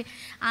അസ്ഥി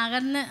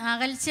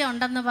അകൽച്ച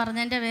ഉണ്ടെന്ന്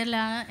പറഞ്ഞതിന്റെ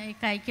പേരിലാണ് ഈ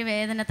കൈക്ക്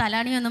വേദന.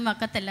 തലാണിയൊന്നും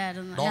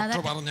വെക്കത്തില്ലായിരുന്നു.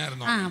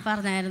 പറഞ്ഞായിരുന്നു. അപ്പം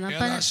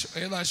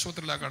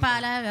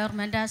പാല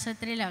ഗവൺമെന്റ്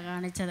ആശുപത്രിയിലാണ്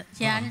കാണിച്ചത്.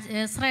 ഞാൻ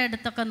എക്സ്റേ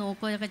എടുത്തൊക്കെ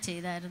നോക്കുകയൊക്കെ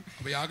ചെയ്തായിരുന്നു.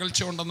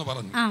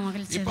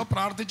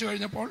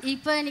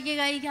 ഇപ്പൊ എനിക്ക്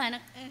കൈ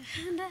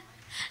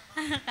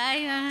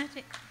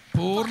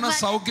പൂർണ്ണ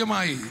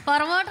സൗഖ്യമായി.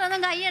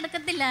 പുറമോട്ടൊന്നും കൈ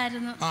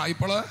എടുക്കത്തില്ലായിരുന്നു.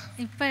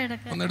 ഇപ്പൊ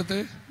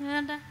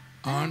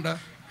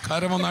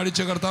കരമൊന്ന്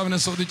അടിച്ച് കർത്താവിനെ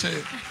സ്തുതിച്ചേ.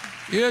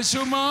 യേശു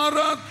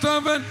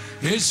മാറാത്തവൻ,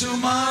 യേശു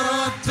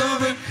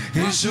മാറാത്തവൻ,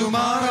 യേശു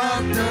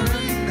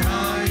മാറാത്തവൻ.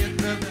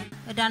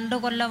 2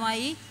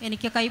 കൊല്ലമായി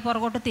എനിക്ക് കൈ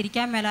പുറകോട്ട്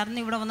തിരിക്കാൻ മേലായിരുന്നു.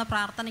 ഇവിടെ വന്ന്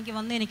പ്രാർത്ഥനയ്ക്ക്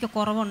വന്ന് എനിക്ക്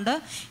കുറവുണ്ട്.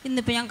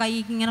 ഇന്നിപ്പോൾ ഞാൻ കൈ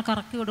ഇങ്ങനെ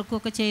കറക്കി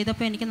കൊടുക്കുകയൊക്കെ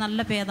ചെയ്തപ്പോൾ എനിക്ക് നല്ല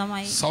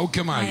ഭേദമായി,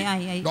 സൗഖ്യമായി.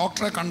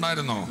 ഡോക്ടറെ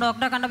കണ്ടായിരുന്നോ?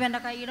 ഡോക്ടറെ കണ്ടപ്പോൾ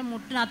എൻ്റെ കൈയുടെ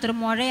മുട്ടിനകത്തൊരു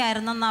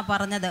മുഴയായിരുന്നെന്നാണ്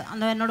പറഞ്ഞത്.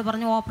 അന്ന് എന്നോട്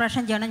പറഞ്ഞു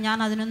ഓപ്പറേഷൻ ചെയ്യണം. ഞാൻ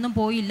അതിനൊന്നും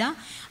പോയില്ല.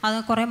 അത്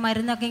കുറേ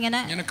മരുന്നൊക്കെ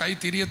ഇങ്ങനെ കൈ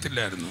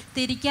തിരിയത്തില്ലായിരുന്നു.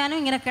 തിരിക്കാനും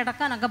ഇങ്ങനെ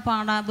കിടക്കാനൊക്കെ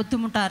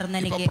ബുദ്ധിമുട്ടായിരുന്നു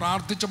എനിക്ക്.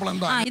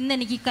 ഇന്ന്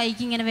എനിക്ക്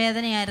കൈക്ക് ഇങ്ങനെ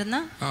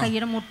വേദനയായിരുന്നു.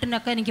 കൈയുടെ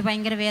മുട്ടിനൊക്കെ എനിക്ക്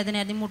ഭയങ്കര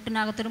വേദനയായിരുന്നു.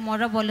 മുട്ടിനകത്തൊരു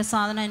മുഴ പോലെ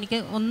സാധനം. എനിക്ക്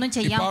ഒന്നും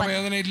ചെയ്യാൻ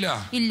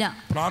ഇല്ല.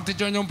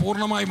 പ്രാർത്ഥിച്ചു കഴിഞ്ഞാൽ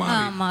പൂർണ്ണമായി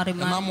മാറി.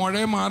 മുഴ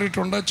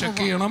മാറിയിട്ടുണ്ട്.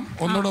 ചെക്ക് ചെയ്യണം.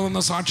 ഒന്നുകൂടെ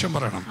വന്ന് സാക്ഷ്യം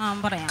പറയണം.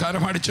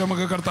 കരമടിച്ച്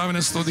നമുക്ക്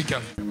കർത്താവിനെ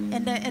സ്തുതിക്കാം.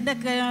 എൻ്റെ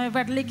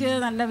പെടലിക്ക്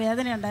നല്ല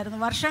വേദന ഉണ്ടായിരുന്നു.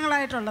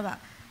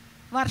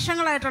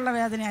 വർഷങ്ങളായിട്ടുള്ള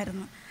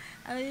വേദനയായിരുന്നു.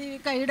 ഈ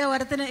കൈയുടെ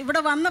ഓരത്തിന്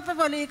ഇവിടെ വന്നപ്പോൾ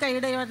പോലെ ഈ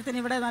കൈയുടെ ഓരത്തിന്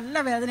ഇവിടെ നല്ല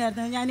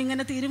വേദനയായിരുന്നു.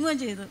 ഞാനിങ്ങനെ തിരുമുകയും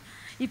ചെയ്തു.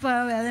 ഇപ്പോൾ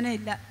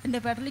വേദനയില്ല. എൻ്റെ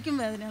പെടലിക്കും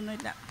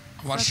വേദനയൊന്നുമില്ല.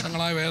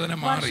 വർഷങ്ങളായ വേദന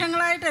മാറി.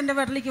 വർഷങ്ങളായിട്ട് എൻ്റെ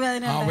പെടലിക്ക്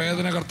വേദന. ആ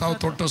വേദന കർത്താവ്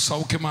തൊട്ട്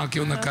സൗഖ്യമാക്കി.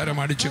 ഒന്ന് കരം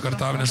അടിച്ച്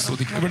കർത്താവിനെ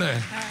സ്തുതിക്കും. ഇവിടെ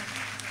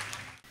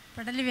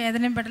പെടലി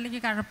വേദനയും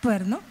പെടലിക്ക്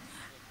കഴപ്പമായിരുന്നു.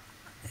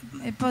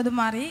 ഇപ്പോൾ അത്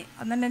മാറി.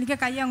 അന്നേരം എനിക്ക്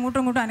കൈ അങ്ങോട്ടും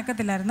ഇങ്ങോട്ടും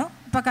അനക്കത്തില്ലായിരുന്നു.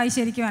 ഇപ്പോൾ കൈ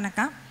ശരിക്കും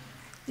അനക്കാം.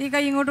 ഈ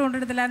കൈ ഇങ്ങോട്ടും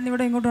കൊണ്ടെടുത്തില്ലായിരുന്നു,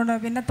 ഇവിടെ ഇങ്ങോട്ടും കൊണ്ട്.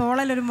 പിന്നെ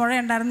തോളലൊരു മുഴ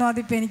ഉണ്ടായിരുന്നു,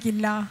 അതിപ്പോൾ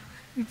എനിക്കില്ല.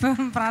 ഇപ്പം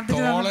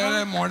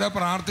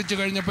പ്രാർത്ഥിച്ചു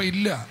കഴിഞ്ഞപ്പോൾ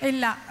ഇല്ല.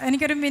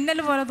 എനിക്കൊരു മിന്നൽ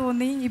പോലെ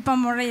തോന്നി. ഇപ്പം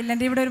മുഴയില്ല.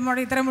 എൻ്റെ ഇവിടെ ഒരു മുഴ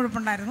ഇത്രയും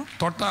മുഴുപ്പുണ്ടായിരുന്നു.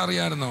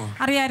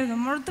 അറിയായിരുന്നു.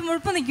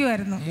 മുഴുപ്പ്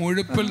നിൽക്കുമായിരുന്നു.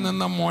 മുഴുപ്പിൽ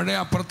നിന്ന മുഴ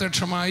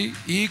അപ്രത്യക്ഷമായി.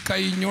 ഈ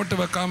കൈ ഇങ്ങോട്ട്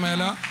വെക്കാൻ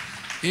മേല,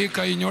 ഈ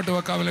കൈ ഇങ്ങോട്ട്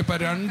വെക്കാൻ മേല. ഇപ്പം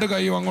 2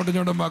 കൈയും അങ്ങോട്ടും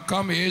ഇങ്ങോട്ടും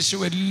വെക്കാം. യേശു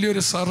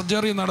വലിയൊരു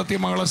സർജറി നടത്തി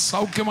മകളെ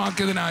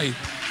സൗഖ്യമാക്കിയതിനായി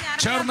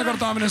ചേർന്ന്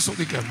കർത്താവിനെ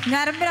സ്തുതിക്കാം.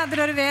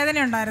 ഞരമ്പിനകത്തൊരു വേദന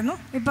ഉണ്ടായിരുന്നു.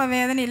 ഇപ്പൊ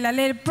വേദനയില്ല.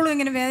 അല്ലെ എപ്പോഴും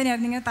ഇങ്ങനെ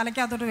വേദനയായിരുന്നു. ഇങ്ങനെ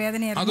തലയ്ക്കകത്തോട്ട്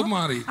വേദനയായിരുന്നു.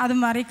 അത്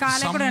മാറി.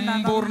 കാലക്കൂടെ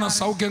സമ്പൂർണ്ണ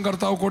സൗഖ്യം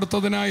കർത്താവ്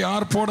കൊടുത്തതിനായി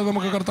ആർപ്പോടെ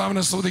നമുക്ക്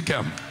കർത്താവിനെ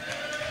സ്തുതിക്കാം.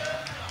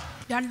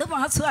 2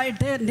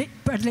 മാസമായിട്ട് എൻ്റെ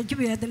പെടലിക്ക്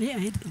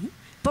വേദനയായിരുന്നു.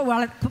 ഇപ്പോൾ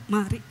വളരെ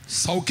മാറി,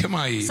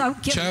 സൗഖ്യമായി.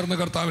 ചേർന്ന്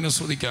കർത്താവിനെ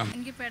സ്തുതിക്കാം.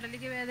 എനിക്ക്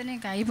പെടലിക്ക് വേദനയും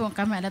കൈ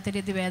പോക്കാൻ മേലാത്ത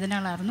രീതി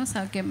വേദനകളായിരുന്നു.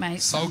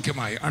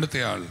 സൗഖ്യമായി.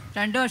 അടുത്തയാൾ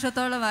 2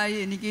 വർഷത്തോളമായി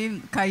എനിക്ക്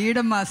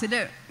കൈയുടെ മസിൽ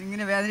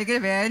ഇങ്ങനെ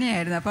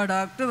വേദനയായിരുന്നു. അപ്പോൾ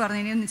ഡോക്ടർ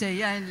പറഞ്ഞു ഇനിയൊന്നും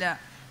ചെയ്യാനില്ല,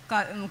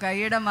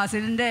 കൈയുടെ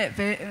മസിലിൻ്റെ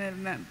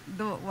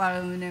ഇത്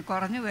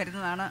കുറഞ്ഞു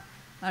വരുന്നതാണ്,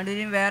 അതുകൊണ്ട്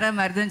ഇനി വേറെ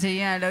മരുന്നും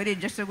ചെയ്യാനില്ല, ഒരു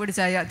ഇഞ്ചക്ഷൻ കൂടി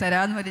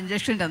തരാമെന്ന് ഒരു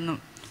ഇഞ്ചക്ഷൻ തന്നു.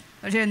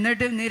 പക്ഷേ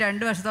എന്നിട്ടും നീ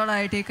 2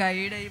 വർഷത്തോളമായിട്ട് ഈ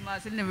കൈയുടെ ഈ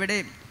മസിലിന്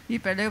ഇവിടെയും ഈ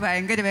പെടലിൽ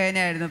ഭയങ്കര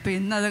വേദനയായിരുന്നു. അപ്പോൾ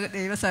ഇന്നത്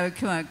ദൈവം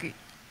സൗഖ്യമാക്കി.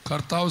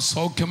 കർത്താവ്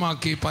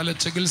സൗഖ്യമാക്കി. പല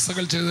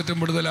ചികിത്സകൾ ചെയ്തിട്ടും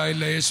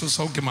വിടുതലായില്ല. യേശു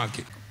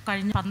സൗഖ്യമാക്കി.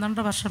 കഴിഞ്ഞ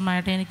 12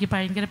 വർഷമായിട്ട് എനിക്ക്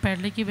ഭയങ്കര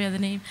പെടലിക്ക്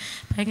വേദനയും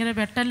ഭയങ്കര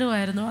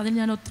വെട്ടലുമായിരുന്നു. അതിന്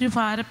ഞാൻ ഒത്തിരി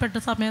ഭാരപ്പെട്ട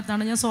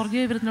സമയത്താണ് ഞാൻ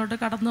സ്വർഗീയ വിരുന്നിലോട്ട്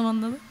കടന്നു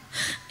വന്നത്.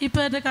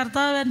 ഇപ്പോൾ എൻ്റെ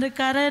കർത്താവ് എൻ്റെ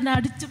കരനെ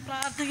അടിച്ച്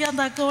പ്രാർത്ഥിക്കാൻ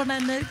തക്കവണ്ണം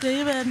എന്നെ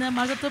ദൈവം എന്നെ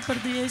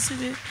മഹത്വപ്പെടുത്തി.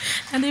 യേശുവേ,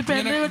 എൻ്റെ ഈ കൈ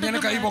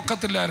അധികം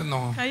പൊക്കത്തില്ലായിരുന്നു.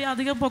 കൈ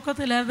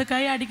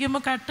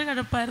അടിക്കുമ്പോൾ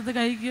കഴപ്പായിരുന്നു.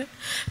 കൈക്ക്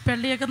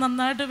പെള്ളിയൊക്കെ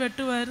നന്നായിട്ട്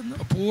വെട്ടുമായിരുന്നു.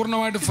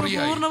 പൂർണ്ണമായിട്ട്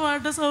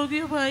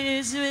സൗഖ്യമായി.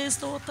 യേശുവേ,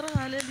 സ്തോത്രം.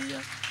 Hallelujah,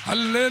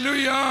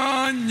 hallelujah.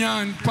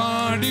 ഞാൻ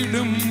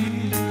പാടിടും,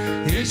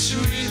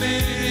 യേശുവിനെ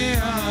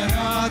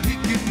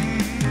ആരാധിക്കും.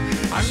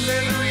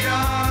 ഹല്ലേലൂയ,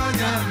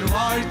 ഞാൻ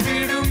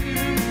വാഴ്ത്തിടും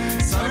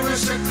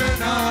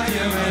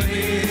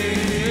സർവശക്തനായവനെ.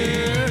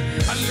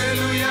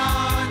 ഹല്ലേലൂയ,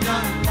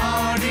 ഞാൻ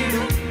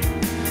പാടിടും,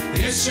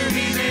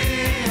 യേശുവിനെ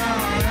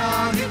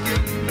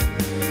ആരാധിക്കും.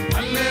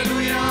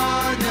 ഹല്ലേലൂയ,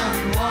 ഞാൻ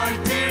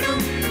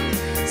വാഴ്ത്തിടും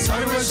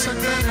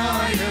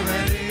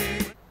സർവശക്തനായവനെ.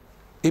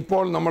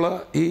 ഇപ്പോൾ നമ്മൾ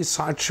ഈ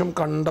സാക്ഷ്യം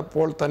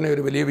കണ്ടപ്പോൾ തന്നെ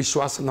ഒരു വലിയ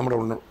വിശ്വാസം നമ്മുടെ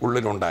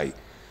ഉള്ളിലുണ്ടായി.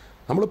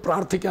 നമ്മൾ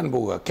പ്രാർത്ഥിക്കാൻ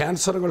പോവുക.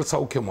 ക്യാൻസറുകൾ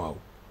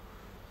സൗഖ്യമാവും.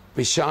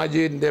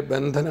 പിശാചിൻ്റെ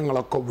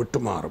ബന്ധനങ്ങളൊക്കെ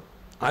വിട്ടുമാറും.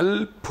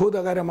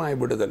 അത്ഭുതകരമായ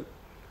വിടുതൽ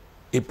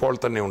ഇപ്പോൾ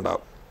തന്നെ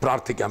ഉണ്ടാകും.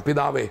 പ്രാർത്ഥിക്കാം.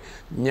 പിതാവേ,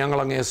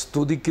 ഞങ്ങളങ്ങേ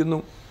സ്തുതിക്കുന്നു.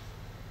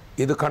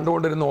 ഇത്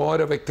കണ്ടുകൊണ്ടിരുന്ന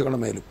ഓരോ വ്യക്തികളുടെ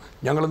മേലും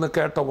ഞങ്ങളിന്ന്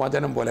കേട്ട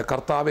വചനം പോലെ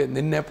കർത്താവെ,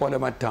 നിന്നെ പോലെ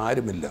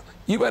മറ്റാരുമില്ല,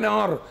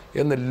 ഇവനാർ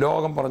എന്ന്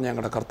ലോകം പറഞ്ഞ്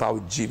ഞങ്ങളുടെ കർത്താവ്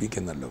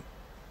ജീവിക്കുന്നല്ലോ.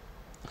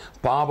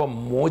 പാപം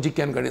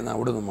മോചിക്കാൻ കഴിയുന്ന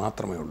അവിടുന്ന്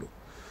മാത്രമേ ഉള്ളൂ.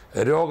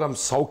 രോഗം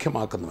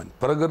സൗഖ്യമാക്കുന്നവൻ,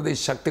 പ്രകൃതി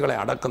ശക്തികളെ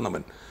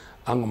അടക്കുന്നവൻ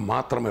അങ്ങ്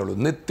മാത്രമേ ഉള്ളൂ.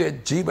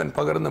 നിത്യജീവൻ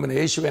പകരുന്നവൻ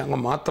യേശുവെ അങ്ങ്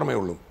മാത്രമേ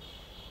ഉള്ളൂ.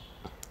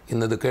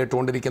 ഇന്നത്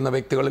കേട്ടുകൊണ്ടിരിക്കുന്ന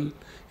വ്യക്തികളിൽ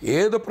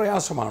ഏത്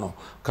പ്രയാസമാണോ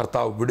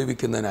കർത്താവ്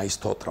വിടുവിക്കുന്നതിനായി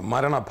സ്തോത്രം.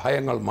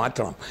 മരണഭയങ്ങൾ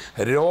മാറ്റണം.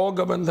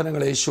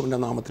 രോഗബന്ധനങ്ങൾ യേശുവിൻ്റെ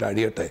നാമത്തിൽ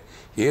അഴിയട്ടെ.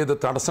 ഏത്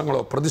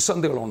തടസ്സങ്ങളോ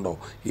പ്രതിസന്ധികളോ ഉണ്ടോ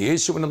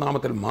യേശുവിൻ്റെ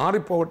നാമത്തിൽ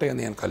മാറിപ്പോകട്ടെ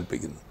എന്ന് ഞാൻ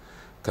കൽപ്പിക്കുന്നു.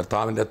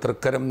 കർത്താവിൻ്റെ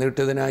തൃക്കരം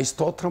നീട്ടിയതിനായി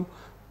സ്തോത്രം.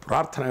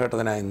 പ്രാർത്ഥന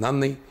കേട്ടതിനായി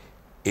നന്ദി.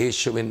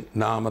 യേശുവിൻ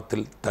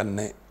നാമത്തിൽ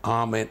തന്നെ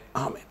ആമേൻ,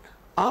 ആമേൻ,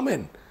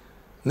 ആമേൻ.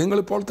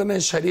 നിങ്ങളിപ്പോൾ തന്നെ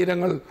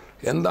ശരീരങ്ങൾ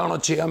എന്താണോ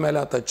ചെയ്യാൻ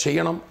മേലാത്ത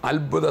ചെയ്യണം.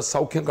 അത്ഭുത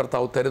സൗഖ്യം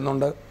കർത്താവ്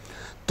തരുന്നുണ്ട്.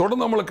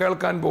 തുടർന്ന് നമ്മൾ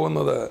കേൾക്കാൻ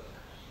പോകുന്നത്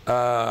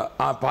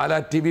ആ പാലാ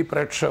TV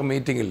പ്രേക്ഷക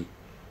മീറ്റിങ്ങിൽ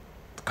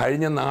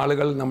കഴിഞ്ഞ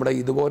നാളുകൾ നമ്മുടെ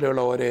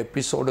ഇതുപോലെയുള്ള ഓരോ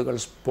എപ്പിസോഡുകൾ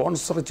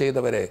സ്പോൺസർ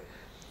ചെയ്തവരെ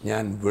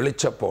ഞാൻ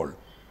വിളിച്ചപ്പോൾ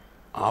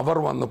അവർ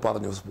വന്ന്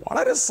പറഞ്ഞു,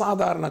 വളരെ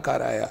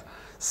സാധാരണക്കാരായ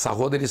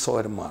സഹോദരി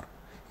സഹോദരന്മാർ,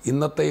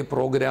 ഇന്നത്തെ ഈ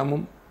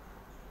പ്രോഗ്രാമും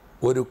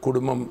ഒരു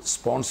കുടുംബം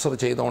സ്പോൺസർ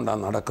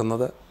ചെയ്തുകൊണ്ടാണ്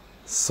നടക്കുന്നത്.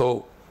 സോ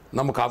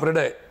നമുക്ക്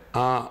അവരുടെ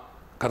ആ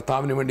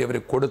കർത്താവിന് വേണ്ടി അവർ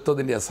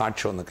കൊടുത്തതിൻ്റെ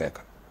സാക്ഷ്യം ഒന്ന്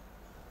കേൾക്കാം.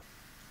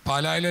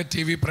 പാലായിലെ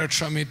TV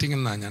പ്രേക്ഷക മീറ്റിങ്ങിൽ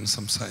നിന്നാണ് ഞാൻ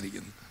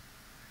സംസാരിക്കുന്നത്.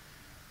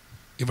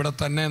 ഇവിടെ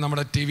തന്നെ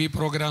നമ്മുടെ TV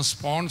പ്രോഗ്രാം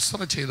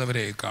സ്പോൺസർ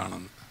ചെയ്തവരെ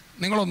കാണുന്നു.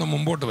 നിങ്ങളൊന്ന്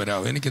മുമ്പോട്ട്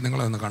വരാമോ? എനിക്ക്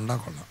നിങ്ങളെ ഒന്ന് കണ്ടാൽ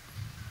കൊള്ളാം.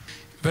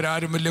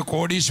 ഇവരാരും വലിയ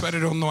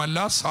കോടീശ്വരരൊന്നുമല്ല,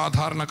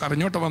 സാധാരണക്കാർ.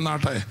 ഇങ്ങോട്ട്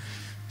വന്നാട്ടെ.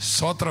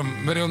 സ്തോത്രം.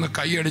 ഇവരെ ഒന്ന്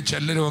കൈയടിച്ച്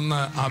എല്ലാവരും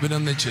ഒന്ന്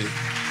അഭിനന്ദിച്ച്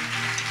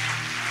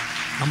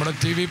നമ്മുടെ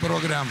TV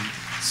programme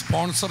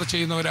sponsor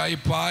ചെയ്യുന്നവരായി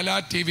Pala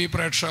TV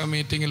പ്രേക്ഷക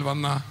മീറ്റിങ്ങിൽ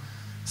വന്ന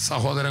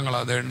സഹോദരങ്ങൾ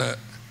അതേണ്ട്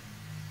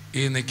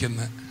ഈ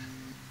നിൽക്കുന്ന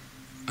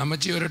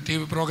അമ്മച്ചി ഒരു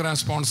TV പ്രോഗ്രാം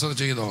സ്പോൺസർ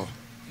ചെയ്തോ?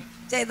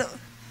 ചെയ്തു.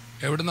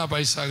 എവിടുന്നാ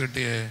പൈസ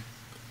കിട്ടിയേ?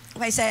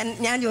 പൈസ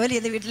ഞാൻ ജോലി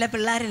ചെയ്ത് വീട്ടിലെ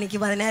പിള്ളേർ എനിക്ക്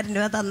 10,000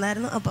 രൂപ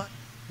തന്നായിരുന്നു. അപ്പോൾ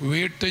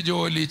വീട്ടു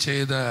ജോലി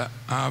ചെയ്ത്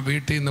ആ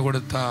വീട്ടിൽ നിന്ന്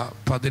കൊടുത്ത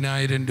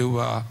 10,000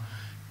 രൂപ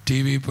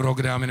TV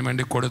പ്രോഗ്രാമിന്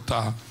വേണ്ടി കൊടുത്ത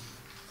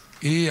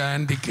ഈ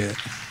ആൻറ്റിക്ക്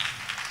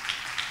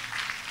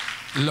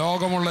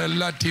ലോകമുള്ള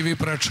എല്ലാ TV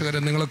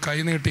പ്രേക്ഷകരും നിങ്ങൾ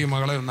കൈനീട്ടി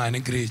മകളെ ഒന്ന്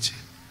അനുഗ്രഹിച്ച്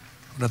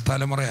അവരുടെ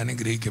തലമുറ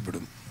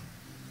അനുഗ്രഹിക്കപ്പെടും.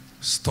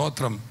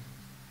 സ്തോത്രം.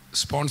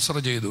 സ്പോൺസർ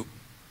ചെയ്തു.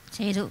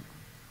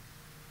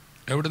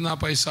 എവിടുന്നാ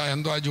പൈസ?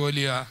 എന്തോ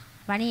ജോലിയാ?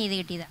 പണി ചെയ്ത്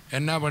കിട്ടിയതാ.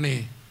 എന്നാ പണി?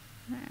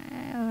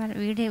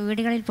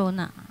 വീടുകളിൽ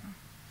പോകുന്ന,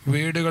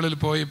 വീടുകളിൽ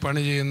പോയി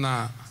പണി ചെയ്യുന്ന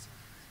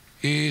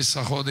ഈ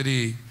സഹോദരി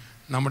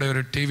നമ്മുടെ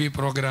ഒരു TV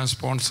പ്രോഗ്രാം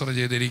സ്പോൺസർ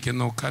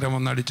ചെയ്തിരിക്കുന്നു.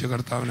 കരമൊന്നടിച്ച്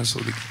കർത്താവിനെ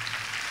സ്തുതിക്കും.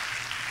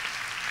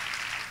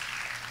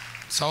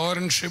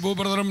 സഹോദരൻ ഷിബു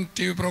ബ്രദറും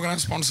TV പ്രോഗ്രാം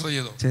സ്പോൺസർ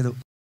ചെയ്തു.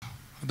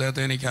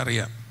 അദ്ദേഹത്തെ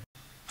എനിക്കറിയാം.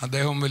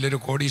 അദ്ദേഹം വലിയൊരു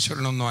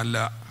കോടീശ്വരനൊന്നും അല്ല,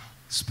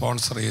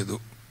 സ്പോൺസർ ചെയ്തു.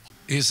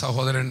 ഈ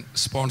സഹോദരൻ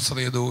സ്പോൺസർ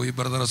ചെയ്തു. ഈ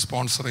ബ്രദർ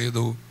സ്പോൺസർ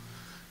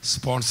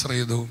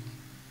ചെയ്തു.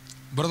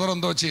 ബ്രദർ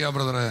എന്തോ ചെയ്യാ?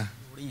 ബ്രദറെ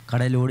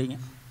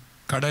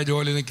കട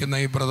ജോലി നിൽക്കുന്ന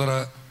ഈ ബ്രദർ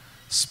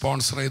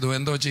സ്പോൺസർ ചെയ്തു.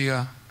 എന്തോ ചെയ്യുക?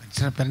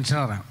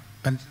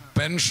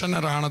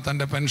 പെൻഷനറാണ്.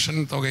 തൻ്റെ പെൻഷൻ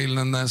തുകയിൽ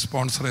നിന്ന്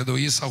സ്പോൺസർ ചെയ്തു.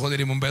 ഈ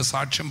സഹോദരി മുമ്പേ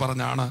സാക്ഷ്യം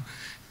പറഞ്ഞാണ്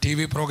TV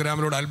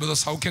പ്രോഗ്രാമിലൂടെ അത്ഭുത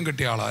സൗഖ്യം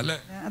കിട്ടിയ ആളാ അല്ലേ?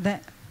 അതെ.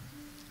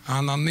 ആ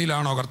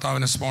നന്ദിയിലാണോ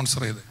കർത്താവിനെ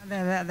സ്പോൺസർ ചെയ്ത്? അതെ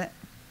അതെ അതെ.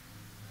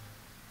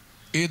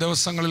 ഈ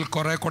ദിവസങ്ങളിൽ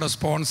കുറെ കൂടെ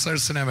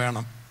സ്പോൺസേഴ്സിനെ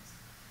വേണം.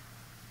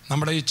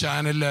 നമ്മുടെ ഈ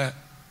ചാനലിൽ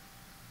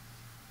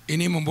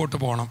ഇനി മുമ്പോട്ട്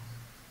പോകണം.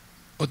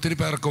 ഒത്തിരി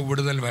പേർക്ക്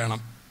വിടുതൽ വേണം.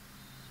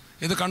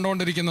 ഇത്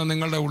കണ്ടുകൊണ്ടിരിക്കുന്ന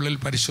നിങ്ങളുടെ ഉള്ളിൽ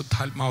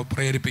പരിശുദ്ധാത്മാവ്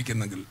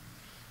പ്രേരിപ്പിക്കുന്നെങ്കിൽ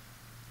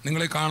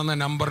നിങ്ങൾ ഈ കാണുന്ന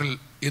നമ്പറിൽ,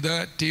 ഇത്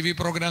TV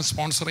പ്രോഗ്രാം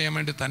സ്പോൺസർ ചെയ്യാൻ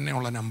വേണ്ടി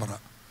തന്നെയുള്ള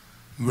നമ്പറാണ്,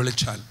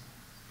 വിളിച്ചാൽ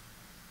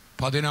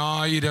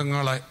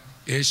 10,000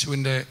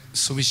 യേശുവിൻ്റെ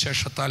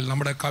സുവിശേഷത്താൽ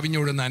നമ്മുടെ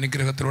കവിഞ്ഞൊഴുന്ന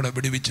അനുഗ്രഹത്തിലൂടെ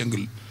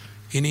വിടുവിച്ചെങ്കിൽ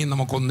ഇനിയും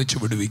നമുക്കൊന്നിച്ച്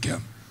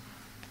വിടുവിക്കാം.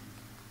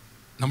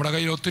 നമ്മുടെ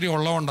കയ്യിൽ ഒത്തിരി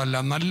ഉള്ളതുകൊണ്ടല്ല,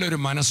 നല്ലൊരു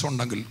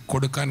മനസ്സുണ്ടെങ്കിൽ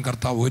കൊടുക്കാൻ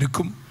കർത്താവ്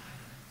ഒരുക്കും.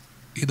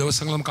 ഈ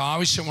ദിവസങ്ങൾ നമുക്ക്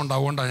ആവശ്യമുണ്ട്.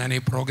 അതുകൊണ്ടാണ് ഞാൻ ഈ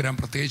പ്രോഗ്രാം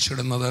പ്രത്യേകിച്ച്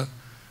ഇടുന്നത്.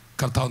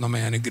 കർത്താവ്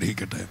നമ്മെ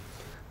അനുഗ്രഹിക്കട്ടെ.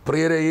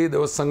 പ്രിയരെ, ഈ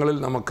ദിവസങ്ങളിൽ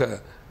നമുക്ക്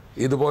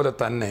ഇതുപോലെ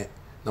തന്നെ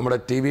നമ്മുടെ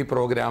TV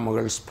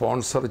പ്രോഗ്രാമുകൾ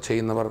സ്പോൺസർ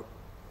ചെയ്യുന്നവർ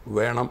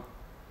വേണം.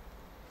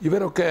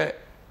 ഇവരൊക്കെ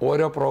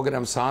ഓരോ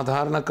പ്രോഗ്രാം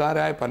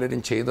സാധാരണക്കാരായ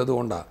പലരും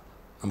ചെയ്തതുകൊണ്ടാണ്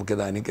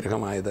നമുക്കിത്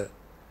അനുഗ്രഹമായത്.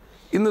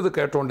 ഇന്നിത്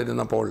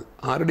കേട്ടുകൊണ്ടിരുന്നപ്പോൾ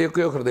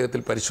ആരുടെയൊക്കെയോ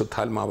ഹൃദയത്തിൽ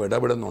പരിശുദ്ധാത്മാവ്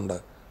ഇടപെടുന്നുണ്ട്.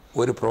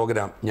 ഒരു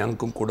പ്രോഗ്രാം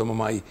ഞങ്ങൾക്കും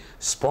കുടുംബമായി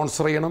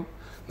സ്പോൺസർ ചെയ്യണം.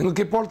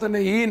 നിങ്ങൾക്കിപ്പോൾ തന്നെ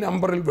ഈ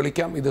നമ്പറിൽ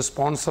വിളിക്കാം. ഇത്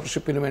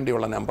സ്പോൺസർഷിപ്പിന്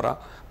വേണ്ടിയുള്ള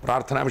നമ്പറാണ്,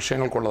 പ്രാർത്ഥനാ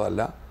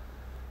വിഷയങ്ങൾക്കുള്ളതല്ല.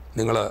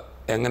 നിങ്ങൾ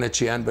എങ്ങനെ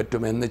ചെയ്യാൻ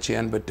പറ്റും, എന്ന്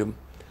ചെയ്യാൻ പറ്റും,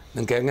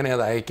 നിങ്ങൾക്ക് എങ്ങനെ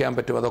അത് അയക്കാൻ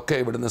പറ്റും, അതൊക്കെ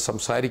ഇവിടുന്ന്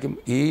സംസാരിക്കും.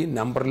 ഈ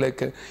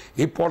നമ്പറിലേക്ക്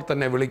ഇപ്പോൾ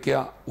തന്നെ വിളിക്കുക.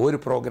 ഒരു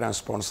പ്രോഗ്രാം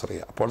സ്പോൺസർ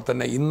ചെയ്യുക. അപ്പോൾ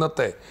തന്നെ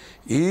ഇന്നത്തെ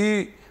ഈ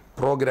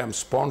പ്രോഗ്രാം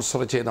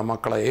സ്പോൺസർ ചെയ്ത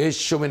മക്കളെ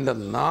യേശുവിൻ്റെ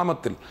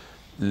നാമത്തിൽ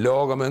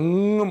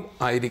ലോകമെങ്ങും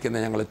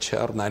ആയിരിക്കുന്ന ഞങ്ങൾ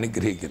ചേർന്ന്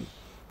അനുഗ്രഹിക്കുന്നു.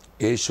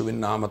 യേശുവിൻ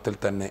നാമത്തിൽ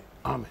തന്നെ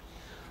ആമേൻ.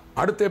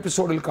 അടുത്ത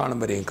എപ്പിസോഡിൽ കാണും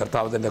വരെയും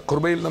കർത്താവ് തൻ്റെ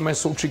കൃപയിൽ നമ്മെ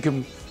സൂക്ഷിക്കും.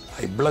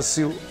 I bless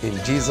you in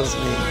Jesus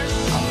name.